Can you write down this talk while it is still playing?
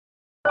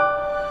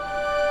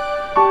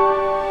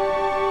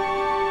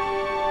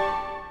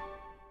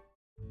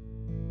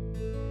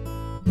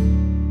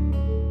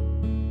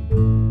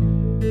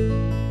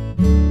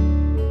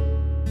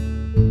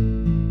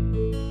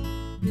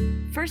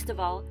First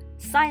of all,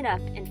 sign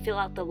up and fill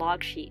out the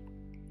log sheet.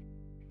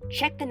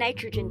 Check the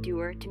nitrogen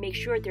dewar to make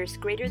sure there's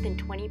greater than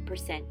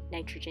 20%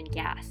 nitrogen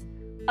gas.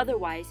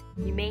 Otherwise,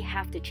 you may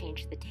have to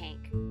change the tank.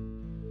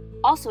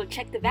 Also,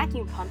 check the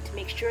vacuum pump to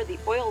make sure the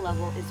oil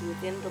level is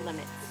within the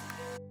limits.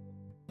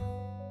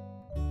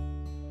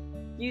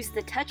 Use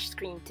the touch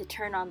screen to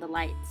turn on the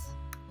lights.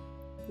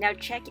 Now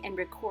check and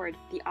record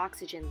the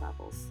oxygen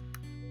levels.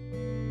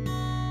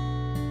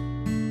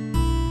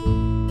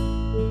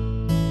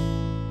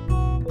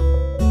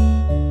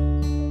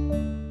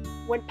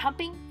 When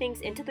pumping things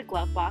into the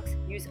glove box,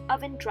 use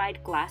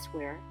oven-dried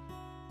glassware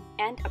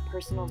and a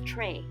personal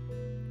tray.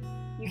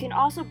 You can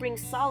also bring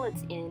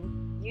solids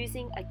in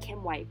using a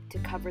chem wipe to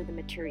cover the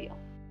material.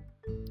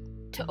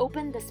 To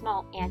open the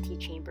small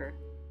antechamber,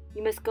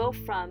 you must go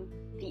from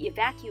the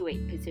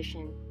evacuate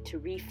position to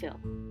refill.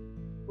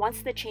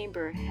 Once the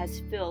chamber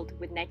has filled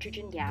with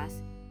nitrogen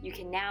gas, you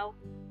can now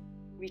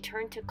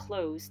return to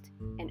closed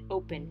and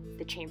open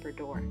the chamber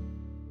door.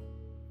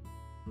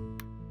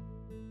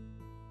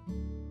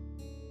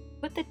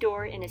 Put the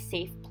door in a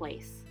safe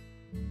place.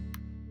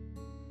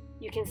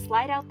 You can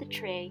slide out the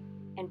tray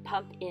and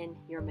pump in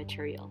your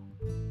material.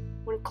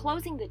 When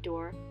closing the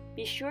door,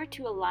 be sure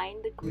to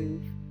align the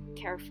groove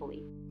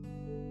carefully.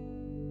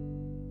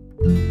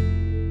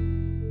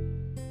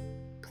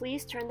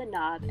 Please turn the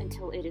knob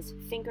until it is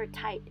finger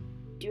tight.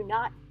 Do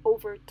not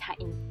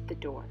over-tighten the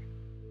door.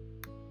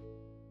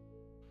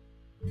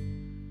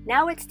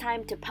 Now it's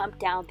time to pump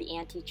down the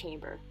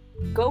antechamber.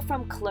 Go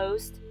from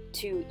closed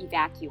to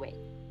evacuate.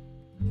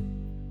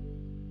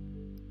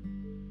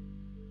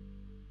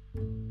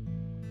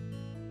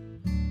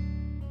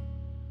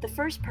 The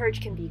first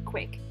purge can be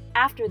quick.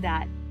 After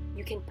that,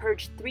 you can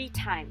purge 3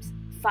 times,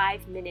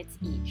 5 minutes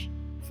each,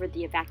 for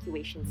the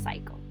evacuation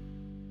cycle.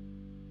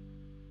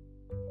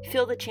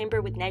 Fill the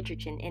chamber with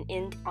nitrogen and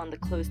end on the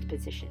closed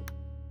position.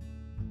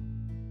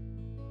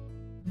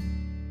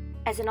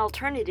 As an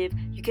alternative,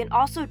 you can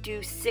also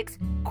do 6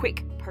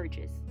 quick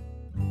purges.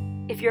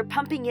 If you're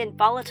pumping in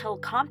volatile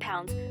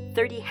compounds,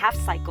 30 half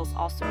cycles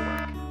also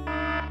work.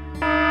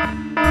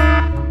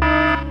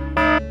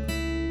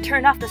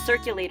 Turn off the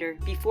circulator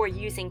before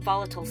using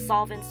volatile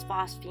solvents,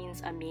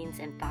 phosphines, amines,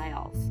 and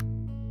thiols.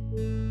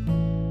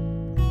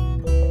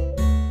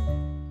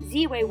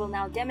 Z-Way will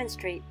now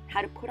demonstrate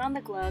how to put on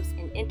the gloves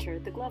and enter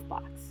the glove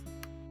box.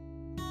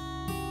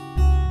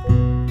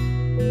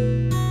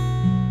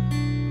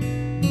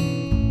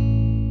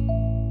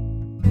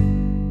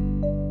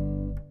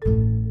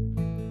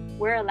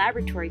 Wear a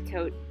laboratory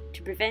coat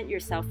to prevent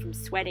yourself from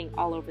sweating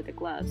all over the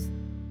gloves.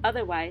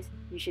 Otherwise,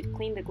 you should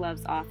clean the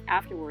gloves off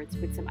afterwards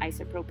with some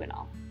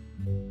isopropanol.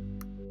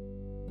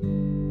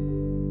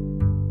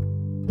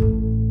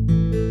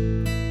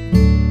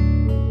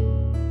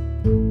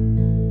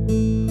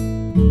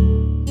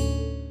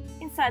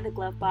 Inside the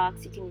glove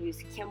box, you can use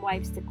chem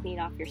wipes to clean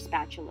off your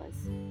spatulas.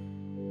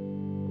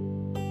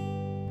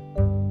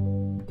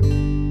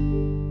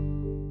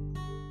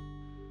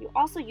 You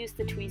also use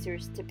the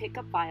tweezers to pick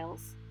up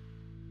vials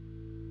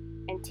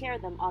and tear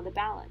them on the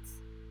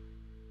balance.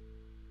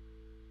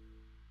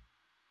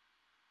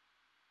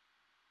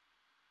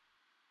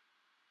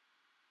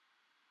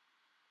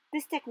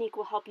 This technique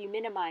will help you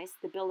minimize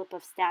the buildup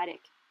of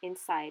static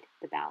inside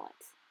the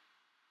balance.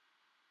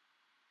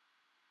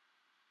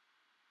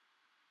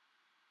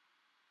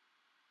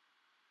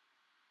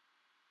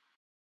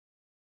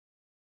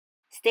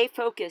 Stay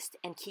focused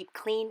and keep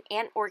clean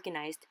and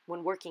organized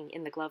when working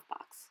in the glove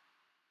box.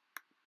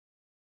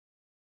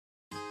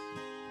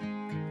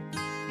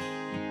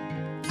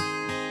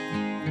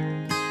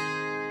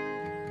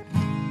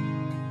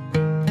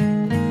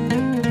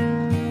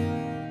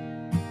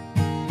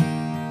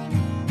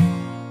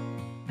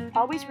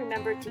 Always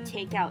remember to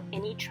take out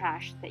any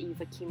trash that you've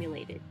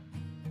accumulated.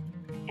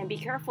 And be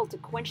careful to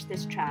quench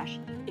this trash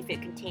if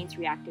it contains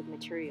reactive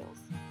materials.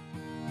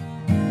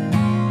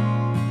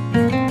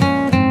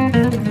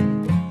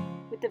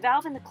 With the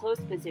valve in the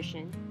closed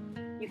position,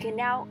 you can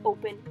now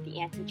open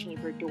the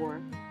antechamber door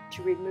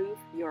to remove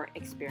your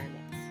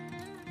experiments.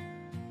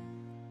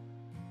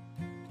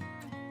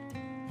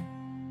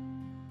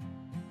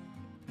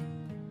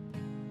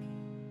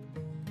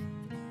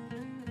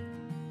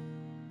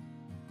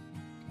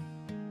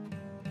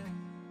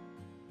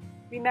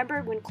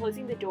 Remember when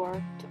closing the door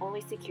to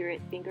only secure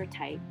it finger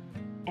tight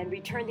and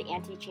return the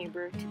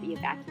antechamber to the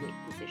evacuate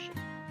position.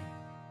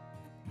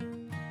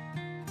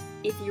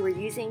 If you are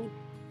using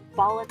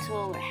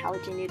volatile or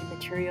halogenated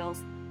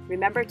materials,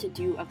 remember to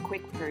do a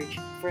quick purge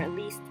for at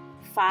least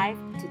 5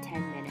 to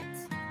 10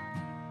 minutes.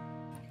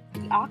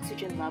 The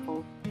oxygen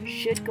level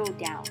should go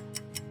down.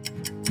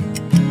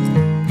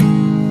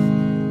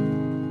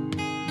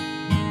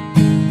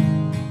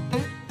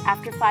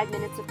 After 5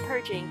 minutes of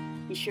purging,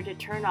 be sure to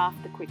turn off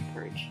the quick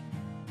purge.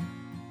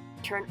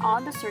 Turn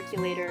on the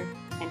circulator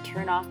and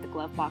turn off the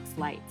glove box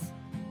lights.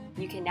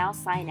 You can now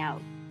sign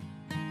out.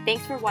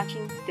 Thanks for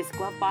watching this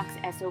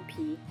Glovebox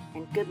SOP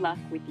and good luck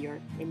with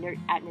your inert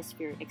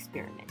atmosphere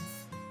experiments.